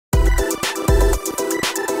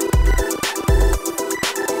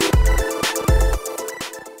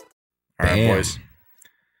Alright, boys.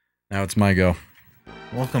 Now it's my go.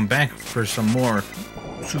 Welcome back for some more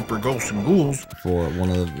Super Ghosts and Ghouls. For one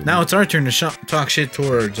of the... Now it's our turn to talk shit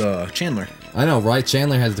towards Chandler. I know, right?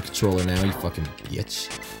 Chandler has the controller now, you fucking bitch.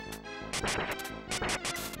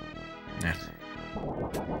 Yeah.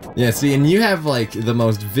 Yeah, see, and you have, like, the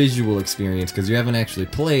most visual experience, because you haven't actually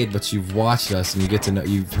played, but you've watched us, and you get to know...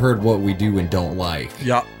 You've heard what we do and don't like.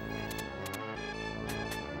 Yeah.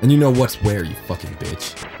 And you know what's where, you fucking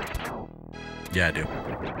bitch. Yeah, I do.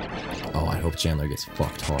 Oh, I hope Chandler gets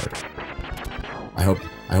fucked hard. I hope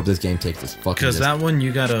this game takes this fucking... Because that one,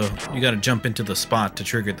 you gotta jump into the spot to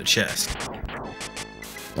trigger the chest.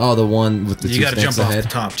 Oh, the one with the two You gotta jump ahead? off the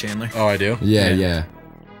top, Chandler. Oh, I do? Yeah.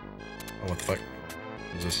 Oh, what the fuck?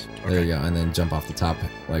 Is this... Okay. There you go, and then jump off the top,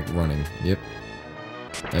 like, running. Yep.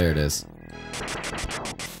 There it is.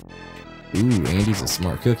 Ooh, Andy's a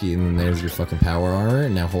smart cookie, and then there's your fucking power armor.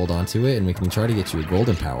 Now hold on to it, and we can try to get you a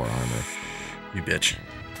golden power armor. You bitch.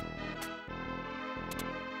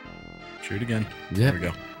 Shoot again. Yep. There we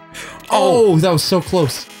go. Oh, that was so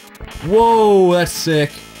close. Whoa, that's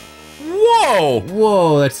sick. Whoa!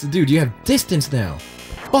 Whoa, that's... Dude, you have distance now.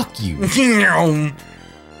 Fuck you.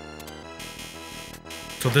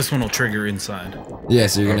 So this one will trigger inside. Yeah,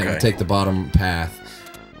 so you're gonna take the bottom path,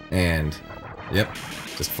 and... Yep.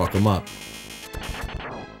 Just fuck them up.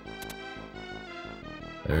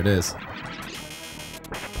 There it is.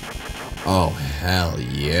 Oh, hell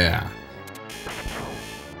yeah.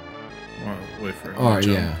 Well, wait for it. Oh,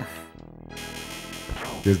 yeah.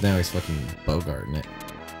 Because now he's fucking bogarting it.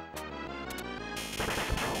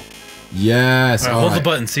 Yes! Alright, hold the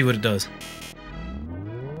button, see what it does.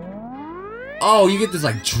 Oh, you get this,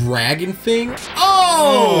 like, dragon thing?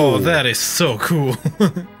 Oh! Oh, that is so cool.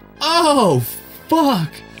 Oh,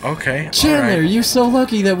 fuck! Okay, Chandler, you're so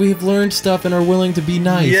lucky that we've learned stuff and are willing to be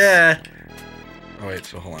nice. Yeah! Oh, wait,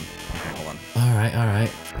 so hold on. Okay, hold on.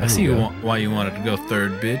 Alright. I see why you wanted to go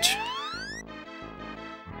third, bitch.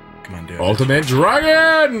 Come on, dude. Ultimate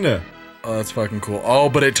Dragon! Oh, that's fucking cool. Oh,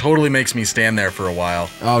 but it totally makes me stand there for a while.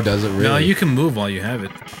 Oh, does it really? No, you can move while you have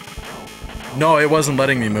it. No, it wasn't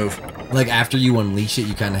letting me move. Like, after you unleash it,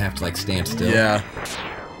 you kind of have to, like, stand still? Yeah.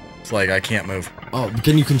 It's like, I can't move. Oh,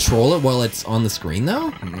 can you control it while it's on the screen,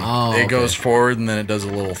 though? Oh, It goes forward, and then it does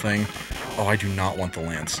a little thing. Oh, I do not want the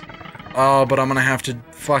lance. Oh, but I'm gonna have to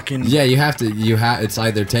fucking... Yeah, you have to, it's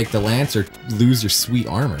either take the lance or lose your sweet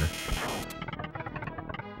armor.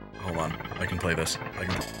 Hold on, I can play this.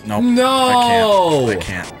 Nope. No! I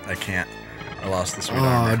can't. I lost the sweet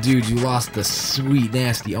armor. Oh, dude, you lost the sweet,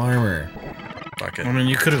 nasty armor. Fuck it. I mean,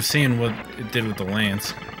 you could have seen what it did with the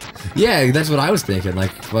lance. Yeah, that's what I was thinking.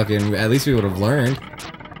 Like, fucking, at least we would have learned.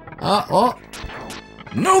 Oh.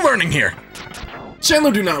 No learning here!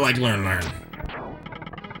 Chandler do not like learn.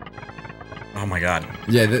 Oh my god.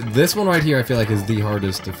 Yeah, this one right here I feel like is the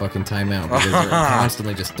hardest to fucking time out because they're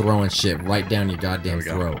constantly just throwing shit right down your goddamn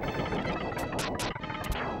throat.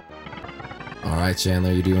 Alright,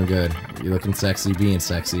 Chandler, you're doing good. You're looking sexy, being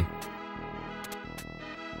sexy.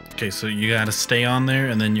 Okay, so you gotta stay on there,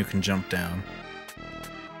 and then you can jump down.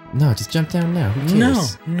 No, just jump down now. Who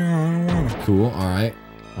cares? No, I don't want to. Cool, alright.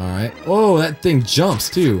 Oh, that thing jumps,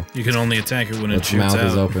 too. You can only attack it when it Its shoots mouth out.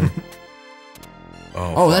 is open.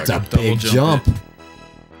 Oh, that's a big jump.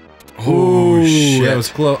 Oh, shit. That was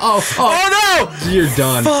close. Oh no! You're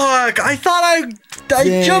done. Fuck! I thought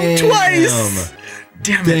I jumped twice!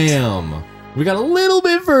 Damn it. Damn. We got a little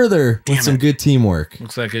bit further with some good teamwork.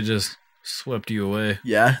 Looks like it just swept you away.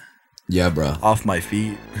 Yeah? Yeah, bro. Off my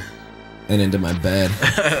feet. And into my bed.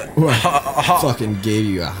 Fucking gave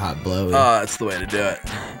you a hot blow. That's the way to do it.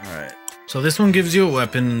 Alright. So this one gives you a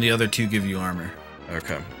weapon, and the other two give you armor.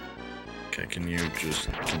 Okay. Okay, can you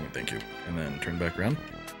thank you. And then turn back around?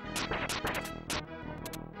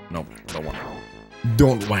 Nope, don't want.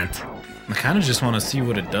 Don't want. I kind of just want to see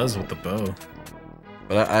what it does with the bow.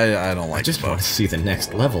 But I don't like I just bow. want to see the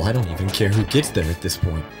next level. I don't even care who gets there at this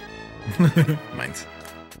point. Mine's.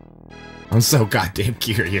 I'm so goddamn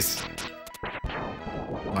curious.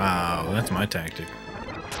 Wow, that's my tactic.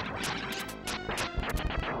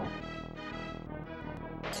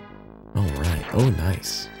 Alright. Oh,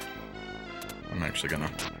 nice. I'm actually gonna...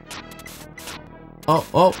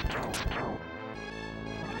 Oh.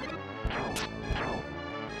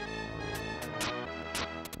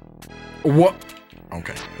 What?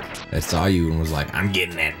 Okay. I saw you and was like, I'm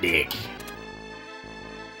getting that dick.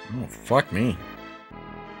 Oh, fuck me.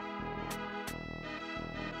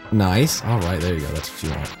 Nice. Alright, there you go. That's what you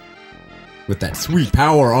want. With that sweet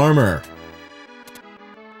power armor.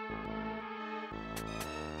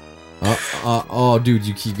 Oh, dude,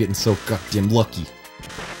 you keep getting so goddamn lucky.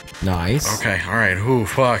 Nice. Okay, alright. Ooh,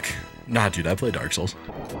 fuck. Nah, dude, I play Dark Souls.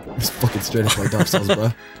 It's fucking straight up like Dark Souls,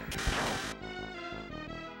 bro.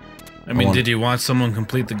 I mean, did you watch someone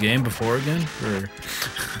complete the game before again? Or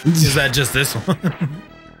is that just this one?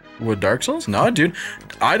 With Dark Souls? No, dude.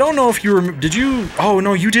 I don't know if you were... Did you... Oh,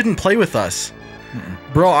 no, you didn't play with us.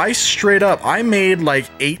 Bro, I straight up... I made like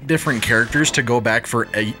 8 different characters to go back for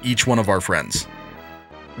each one of our friends.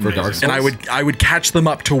 For Dark Souls? And I would catch them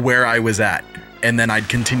up to where I was at. And then I'd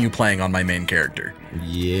continue playing on my main character.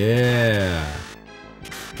 Yeah.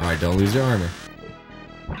 Alright, don't lose your armor.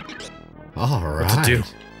 Alright. What to do?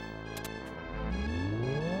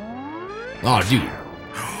 Oh, dude.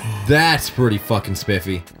 That's pretty fucking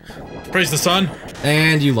spiffy. Praise the sun.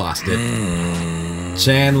 And you lost it.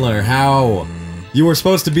 Chandler, how? You were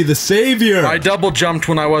supposed to be the savior! I double jumped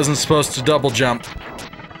when I wasn't supposed to double jump.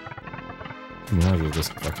 You might as well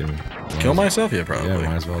just fucking... Kill myself? Yeah, probably. Yeah,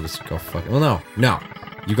 might as well just go fucking... Well, no. No.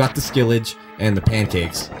 You got the skillage and the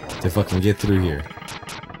pancakes to fucking get through here.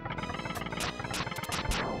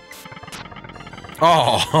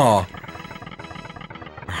 Oh,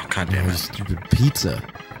 god damn Oh, it. stupid pizza.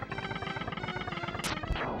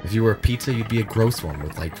 If you were a pizza, you'd be a gross one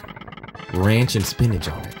with, like, ranch and spinach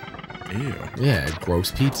on it. Ew. Yeah, a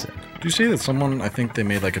gross pizza. Do you see that someone, I think they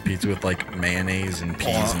made like a pizza with like mayonnaise and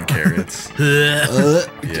peas and carrots? Yeah,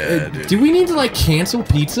 dude. Do we need to, like, cancel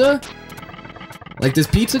pizza? Like, does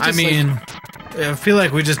pizza just, I mean, I feel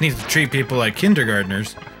like we just need to treat people like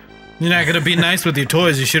kindergartners. You're not gonna be nice with your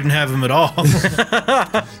toys, you shouldn't have them at all. You're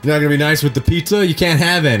not gonna be nice with the pizza? You can't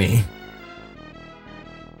have any.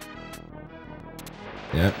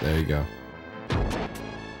 Yep, there you go.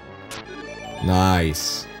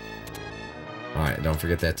 Nice. Alright, don't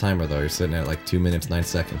forget that timer though. You're sitting at like 2 minutes, 9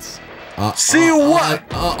 seconds. See what?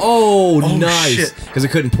 Oh, Oh, nice. shit. Because it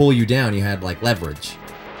couldn't pull you down. You had like leverage.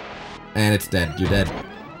 And it's dead. You're dead.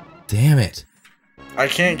 Damn it. I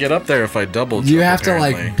can't get up there if I double jump. You have to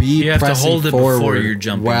apparently. like be You have to pressing hold it forward before you're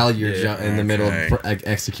jumping. while you're Yeah. in the middle Okay. of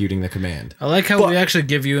executing the command. I like how we actually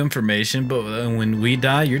give you information, but when we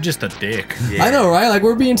die, you're just a dick. Yeah. I know, right? Like,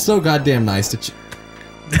 we're being so goddamn nice to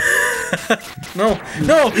No,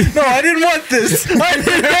 I didn't want this. I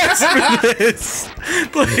didn't ask for this.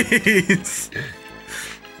 Please.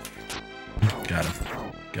 Got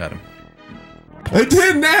him. I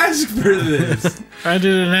didn't ask for this. I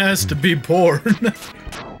didn't ask to be born.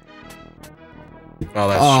 Oh,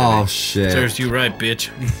 that's Oh, shitty. shit. Serves you right, bitch.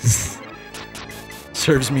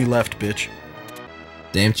 Serves me left, bitch.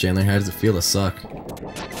 Damn, Chandler, how does it feel to suck?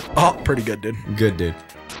 Oh, pretty good, dude. Good, dude.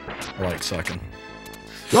 I like sucking.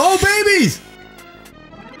 Oh, babies!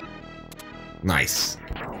 Nice.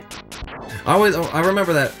 I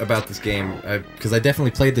remember that about this game, because I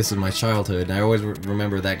definitely played this in my childhood, and I always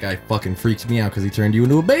remember that guy fucking freaked me out because he turned you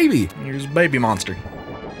into a baby. Here's a baby monster.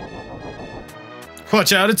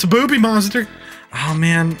 Watch out, it's a booby monster. Oh,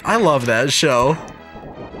 man, I love that show.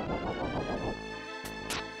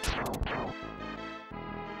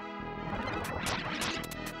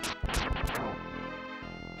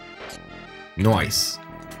 Nice.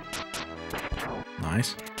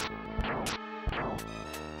 Nice.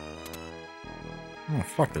 Oh,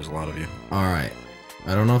 fuck, there's a lot of you. Alright.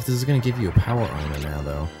 I don't know if this is going to give you a power armor now,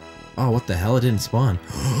 though. Oh, what the hell? It didn't spawn.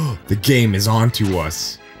 The game is on to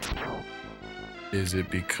us. Is it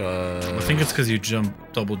because... I think it's because you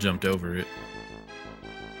double jumped over it.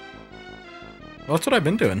 Well, that's what I've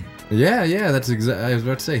been doing. Yeah, that's exactly. I was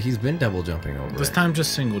about to say, he's been double jumping over This it. time,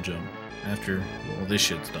 just single jump. After all this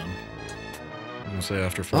shit's done. I'm gonna say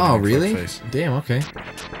after Oh, fucking really? face. Damn, okay.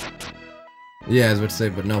 Yeah, I was about to say,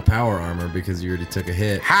 but no power armor because you already took a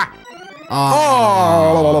hit. Ha!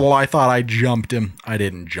 Oh! Oh, I thought I jumped him. I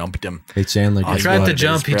didn't jump him. Hey, Chandler, I guess Tried what? to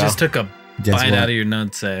jump, he bro. just took a Guess bite what? out of your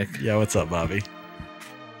nutsack. Yeah, what's up, Bobby?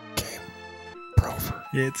 Game Brover,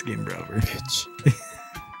 Yeah, it's Game Brover. bitch.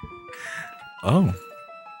 Oh.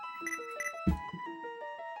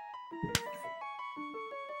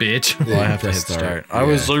 Bitch. Well, I have to hit press start. start. I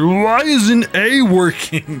was like, why isn't A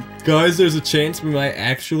working? Guys, there's a chance we might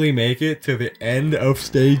actually make it to the end of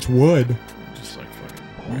stage 1. Just like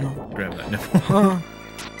fucking grab that nipple. Huh?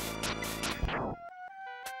 Oh,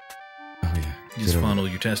 yeah. Just Get over- fondle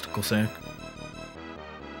your testicle sack.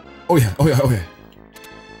 Oh, yeah. Okay.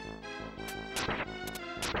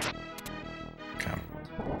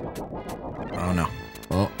 Oh, no.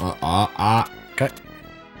 Okay.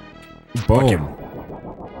 Fuck you. Boom.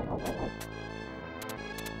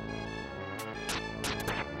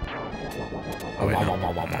 Oh, wait,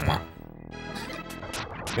 no.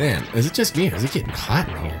 Man, is it just me or is it getting hot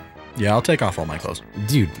in here? Yeah, I'll take off all my clothes.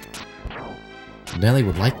 Dude. Nelly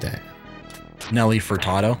would like that. Nelly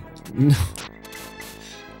Furtado. No.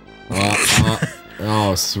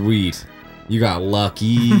 Oh, sweet. You got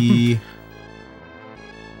lucky.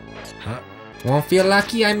 Want to feel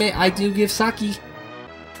lucky? I do give sake.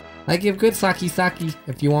 I give good sake.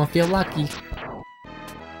 If you want to feel lucky.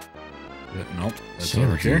 Nope. That's Chandler,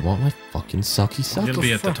 over here. you want my fucking sake? I'm gonna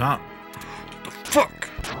be at the top. Fuck.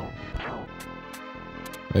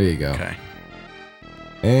 There you go. Okay.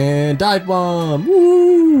 And dive bomb.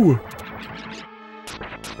 Woo!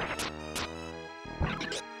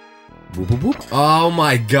 Boop, boop, boop. Oh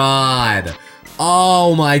my god.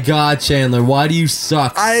 Oh my god, Chandler. Why do you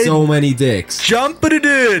suck so many dicks? Jump it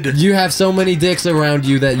did. You have so many dicks around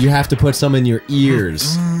you that you have to put some in your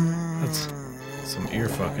ears. That's some ear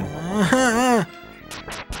fucking.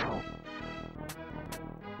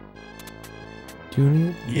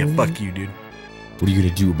 Yeah, fuck you, dude. What are you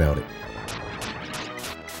gonna do about it?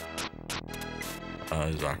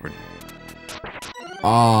 It was awkward.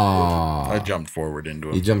 Ah, I jumped forward into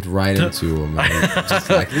him. you jumped right into him. And just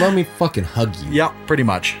like, let me fucking hug you. Yeah, pretty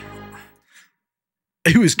much.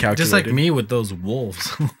 It was calculated. Just like me with those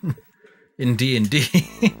wolves in D&D.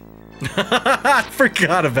 I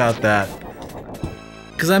forgot about that.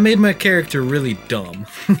 Because I made my character really dumb.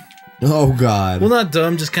 Oh god. Well, not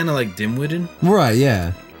dumb, just kind of like dim-witted. Right,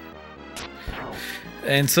 yeah.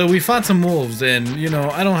 And so we fought some wolves, and, you know,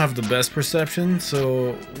 I don't have the best perception,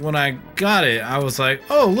 so when I got it, I was like,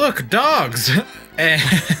 oh, look, dogs! And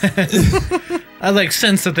I, like,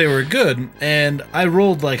 sensed that they were good, and I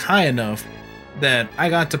rolled, like, high enough that I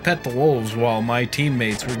got to pet the wolves while my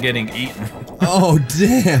teammates were getting eaten. Oh,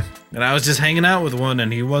 damn. And I was just hanging out with one,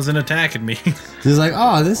 and he wasn't attacking me. He's like,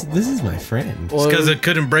 oh, this is my friend. Just because it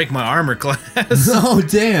couldn't break my armor class. Oh,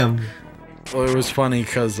 damn. Well, it was funny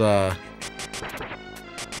because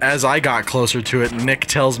as I got closer to it, Nick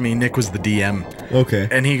tells me, Nick was the DM, Okay.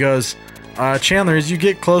 and he goes, Chandler, as you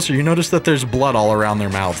get closer, you notice that there's blood all around their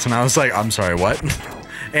mouths. And I was like, I'm sorry, what?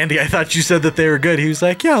 Andy, I thought you said that they were good. He was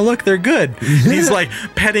like, yeah, look, they're good. And he's like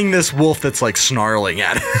petting this wolf that's like snarling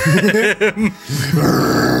at him.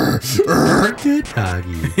 Good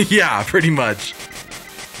doggy. Yeah, pretty much.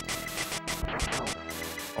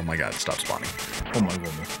 Oh my god, stop spawning. Oh my god.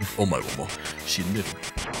 Oh my womo. She did it.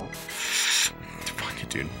 Fuck it,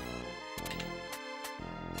 dude.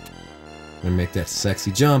 Gonna make that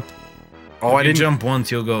sexy jump. Oh, I If you didn't jump once,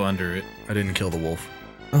 you'll go under it. I didn't kill the wolf.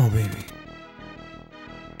 Oh, baby.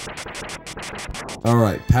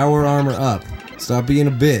 Alright, power armor up. Stop being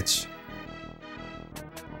a bitch.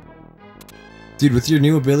 Dude, with your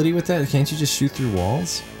new ability with that, can't you just shoot through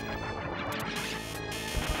walls?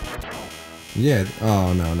 Yeah.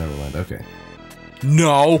 Oh, no, never mind. Okay.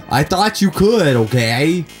 No. I thought you could,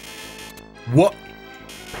 okay? What?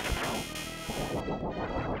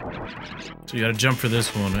 So you gotta jump for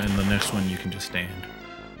this one, and the next one you can just stand.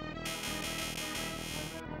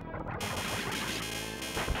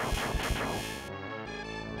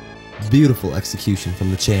 Beautiful execution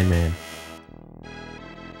from the Chan Man.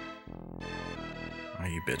 Oh,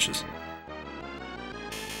 you bitches.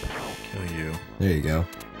 Kill you. There you go.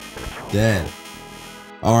 Dead.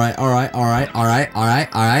 Alright, alright, alright, alright,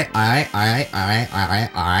 alright, alright, alright, alright, alright,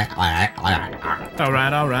 alright, alright, alright, alright.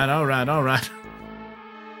 Alright, alright, alright, alright.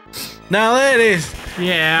 Now, ladies.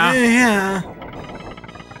 Yeah. Yeah.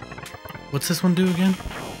 What's this one do again?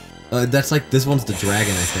 That's like, this one's the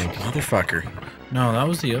dragon, I think. Motherfucker. No, that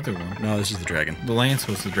was the other one. No, this is the dragon. The lance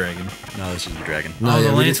was the dragon. No, this is the dragon. No, Oh,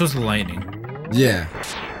 yeah, the we lance did- was the lightning. Yeah.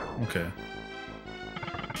 Okay.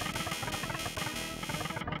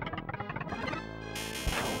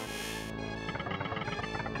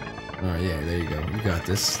 Alright, yeah, there you go. You got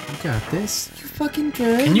this. You got this. You fucking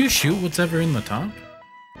good. Can you shoot what's ever in the top?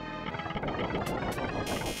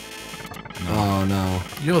 Oh, no.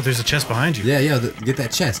 Yo, there's a chest behind you. Yeah, yeah, get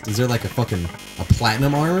that chest. Is there like a fucking, a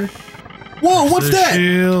platinum armor? Whoa, what's The that?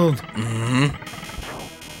 shield. Mm-hmm.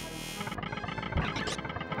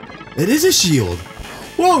 It is a shield.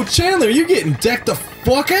 Whoa, Chandler, you're getting decked the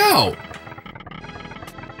fuck out.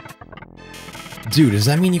 Dude, does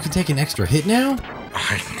that mean you can take an extra hit now?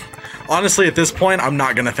 Honestly, at this point, I'm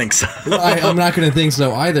not gonna think so. I'm not gonna think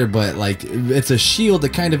so either, but like, it's a shield that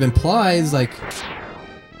kind of implies like,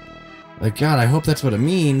 God, I hope that's what it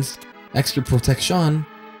means. Extra protection.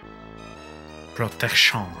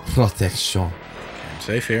 Protection. Protection. I'm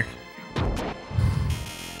safe here.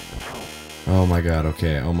 Oh my god,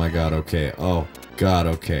 okay. Oh my god, okay. Oh god,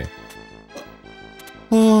 okay.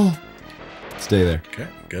 Oh. Stay there. Okay,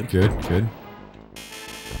 good. Good, good.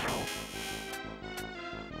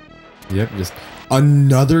 Yep, just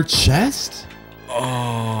another chest?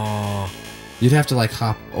 Oh. You'd have to like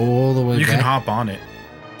hop all the way You back. can hop on it.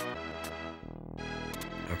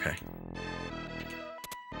 Okay.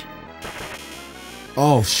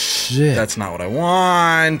 Oh shit! That's not what I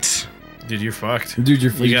want. Dude, you're fucked. Dude, you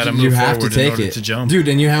gotta you move have to forward in take order it, to jump. dude.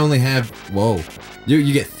 And you only have whoa.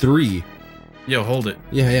 You get 3. Yo, hold it.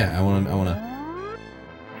 Yeah. I wanna.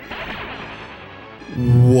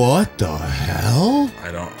 What the hell?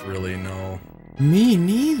 I don't really know. Me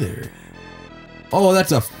neither. Oh,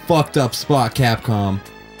 that's a fucked up spot, Capcom.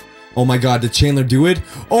 Oh my god, did Chandler do it?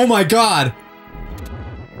 Oh my god!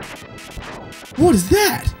 What is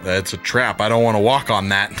that? That's a trap. I don't want to walk on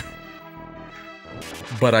that.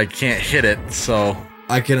 But I can't hit it, so...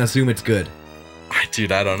 I can assume it's good.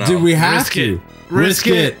 Dude, I don't know. Dude, we have Risk to. it. Risk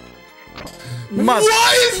it.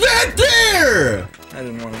 Why is that there? I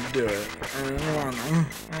didn't want to do it. I didn't want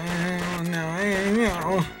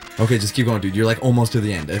to. Okay, just keep going, dude. You're like almost to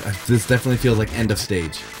the end. This definitely feels like end of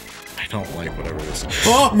stage. I don't like whatever this is.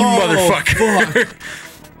 Oh, You motherfucker. fuck.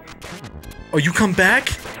 Oh, you come back?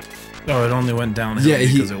 Oh, it only went downhill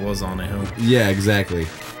because it was on a hill. Yeah, exactly.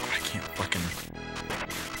 I can't fucking...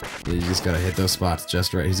 Yeah, you just gotta hit those spots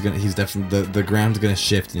just right. He's definitely, the ground's gonna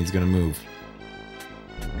shift and he's gonna move.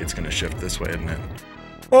 It's gonna shift this way, isn't it?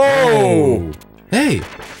 Oh! Hey!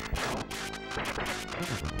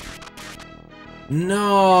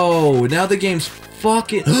 No! Now the game's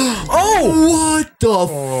fucking... Oh! What the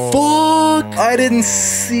fuck? I didn't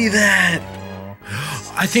see that.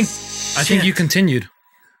 I think you continued.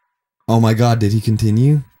 Oh my god, did he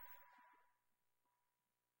continue?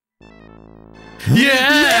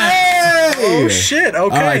 Yeah! Oh shit,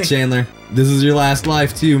 okay. Alright, Chandler. This is your last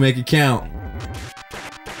life too, make it count.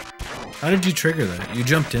 How did you trigger that? You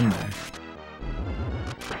jumped in there.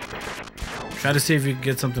 Try to see if you can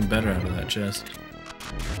get something better out of that chest.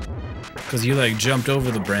 Because you like jumped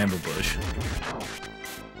over the bramble bush.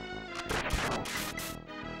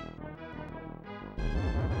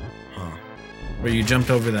 Or you jumped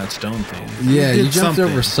over that stone thing. Yeah, you did jumped something.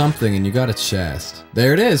 over something and you got a chest.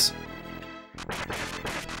 There it is.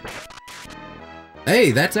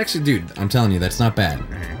 Hey, that's actually, dude, I'm telling you, that's not bad.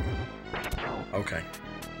 Okay.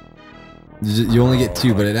 You only get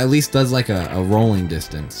 2, but it at least does like a rolling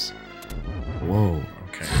distance. Whoa.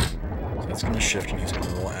 Okay. So that's gonna shift and he's gonna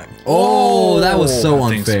roll at. Oh, that was so That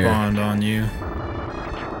thing unfair. spawned on you.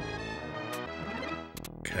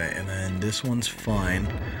 Okay, and then this one's fine.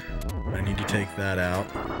 But I need to take that out.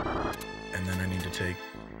 And then I need to take...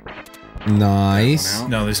 Nice. that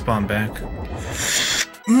one out. No, they spawned back.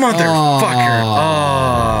 Motherfucker!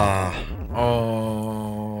 Ah.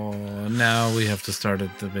 Oh, now we have to start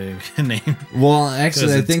at the big name. Well,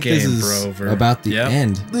 actually, I it's think this game is over. about the Yep.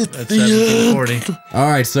 end. That's 1740. All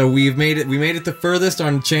right, so we made it the furthest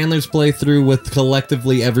on Chandler's playthrough with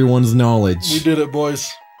collectively everyone's knowledge. We did it, boys.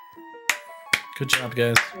 Good job,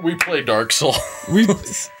 guys. We play Dark Souls.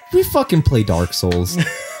 We fucking play Dark Souls.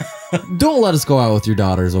 Don't let us go out with your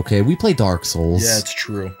daughters, okay? We play Dark Souls. Yeah, it's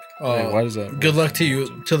true. Wait, why does that? Good luck to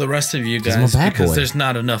you, to the rest of you I'm guys, a bad because boy. there's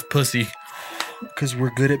not enough pussy. Because we're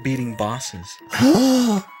good at beating bosses.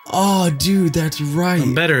 Oh, dude, that's right.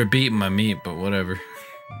 I'm better at beating my meat, but whatever.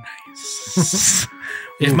 Nice.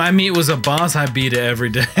 If my meat was a boss, I beat it every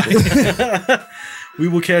day. We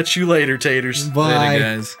will catch you later, taters. Bye. Later,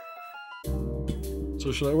 guys.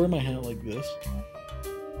 So should I wear my hat like this?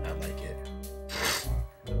 I like it.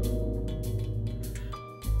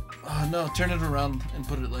 No, turn it around and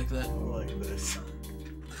put it like that. Like this.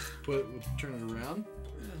 Turn it around.